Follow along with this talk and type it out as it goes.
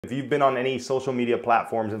If you've been on any social media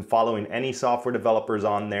platforms and following any software developers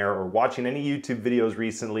on there or watching any YouTube videos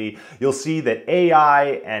recently, you'll see that AI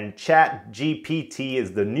and ChatGPT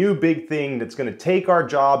is the new big thing that's going to take our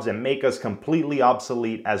jobs and make us completely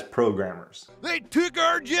obsolete as programmers. They took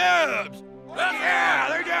our jobs! Yeah,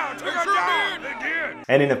 they took our jobs! They did!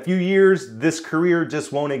 And in a few years, this career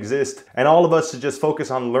just won't exist, and all of us should just focus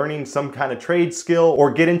on learning some kind of trade skill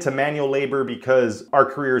or get into manual labor because our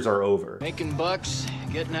careers are over. Making bucks,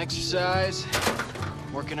 getting exercise,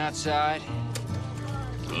 working outside.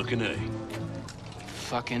 Fucking A.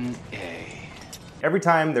 Fucking A. Every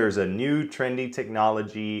time there's a new trendy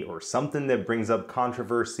technology or something that brings up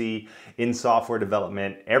controversy in software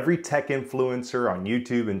development, every tech influencer on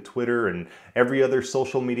YouTube and Twitter and every other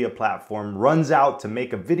social media platform runs out to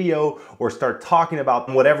make a video or start talking about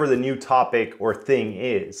whatever the new topic or thing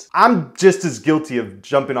is. I'm just as guilty of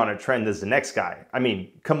jumping on a trend as the next guy. I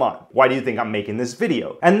mean, come on, why do you think I'm making this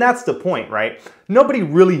video? And that's the point, right? Nobody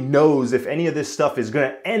really knows if any of this stuff is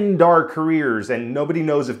gonna end our careers, and nobody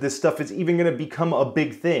knows if this stuff is even gonna become a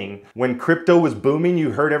big thing. When crypto was booming,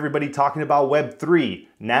 you heard everybody talking about Web3.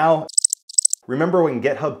 Now, remember when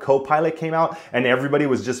GitHub Copilot came out and everybody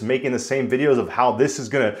was just making the same videos of how this is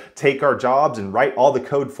gonna take our jobs and write all the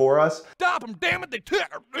code for us? Stop them, damn it, they took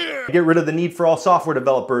our... Get rid of the need for all software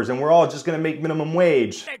developers and we're all just gonna make minimum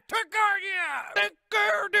wage. They took our jobs! They took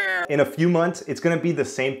our jobs! In a few months, it's gonna be the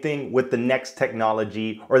same thing with the next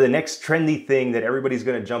technology or the next trendy thing that everybody's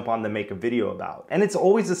gonna jump on to make a video about. And it's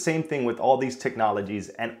always the same thing with all these technologies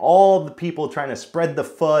and all the people trying to spread the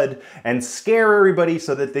FUD and scare everybody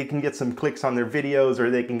so that they can get some clicks on their videos or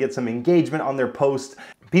they can get some engagement on their post.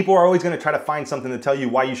 People are always going to try to find something to tell you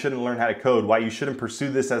why you shouldn't learn how to code, why you shouldn't pursue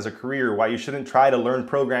this as a career, why you shouldn't try to learn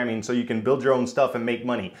programming so you can build your own stuff and make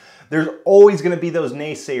money. There's always going to be those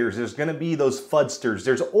naysayers, there's going to be those fudsters,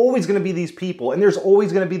 there's always going to be these people, and there's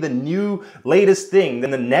always going to be the new latest thing.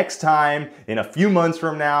 Then the next time, in a few months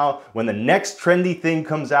from now, when the next trendy thing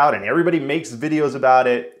comes out and everybody makes videos about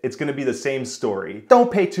it, it's going to be the same story. Don't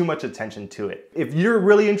pay too much attention to it. If you're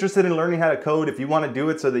really interested in learning how to code, if you want to do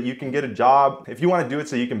it so that you can get a job, if you want to do it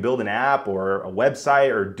so you can build an app or a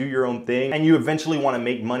website or do your own thing, and you eventually want to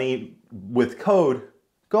make money with code,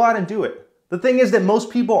 go out and do it. The thing is that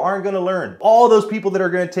most people aren't going to learn. All those people that are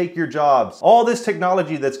going to take your jobs, all this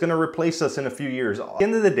technology that's going to replace us in a few years. At the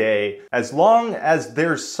end of the day, as long as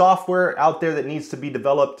there's software out there that needs to be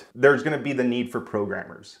developed, there's going to be the need for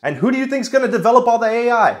programmers. And who do you think is going to develop all the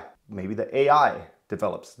AI? Maybe the AI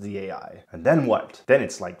develops the AI. And then what? Then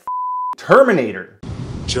it's like Terminator.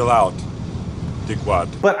 Chill out.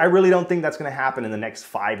 But I really don't think that's going to happen in the next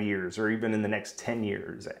 5 years or even in the next 10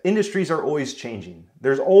 years. Industries are always changing.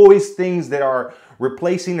 There's always things that are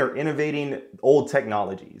replacing or innovating old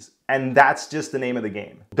technologies. And that's just the name of the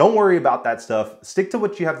game. Don't worry about that stuff. Stick to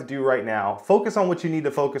what you have to do right now. Focus on what you need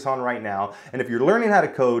to focus on right now. And if you're learning how to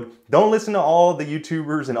code, don't listen to all the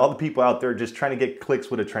YouTubers and all the people out there just trying to get clicks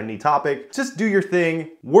with a trendy topic. Just do your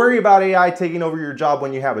thing. Worry about AI taking over your job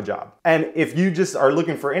when you have a job. And if you just are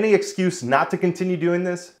looking for any excuse not to continue doing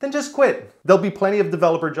this, then just quit. There'll be plenty of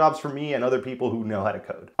developer jobs for me and other people who know how to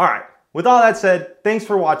code. All right, with all that said, thanks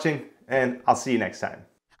for watching, and I'll see you next time.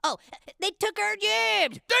 Oh, they took our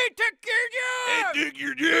jobs! They took your jobs! They took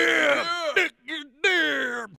your jobs! They took your jobs!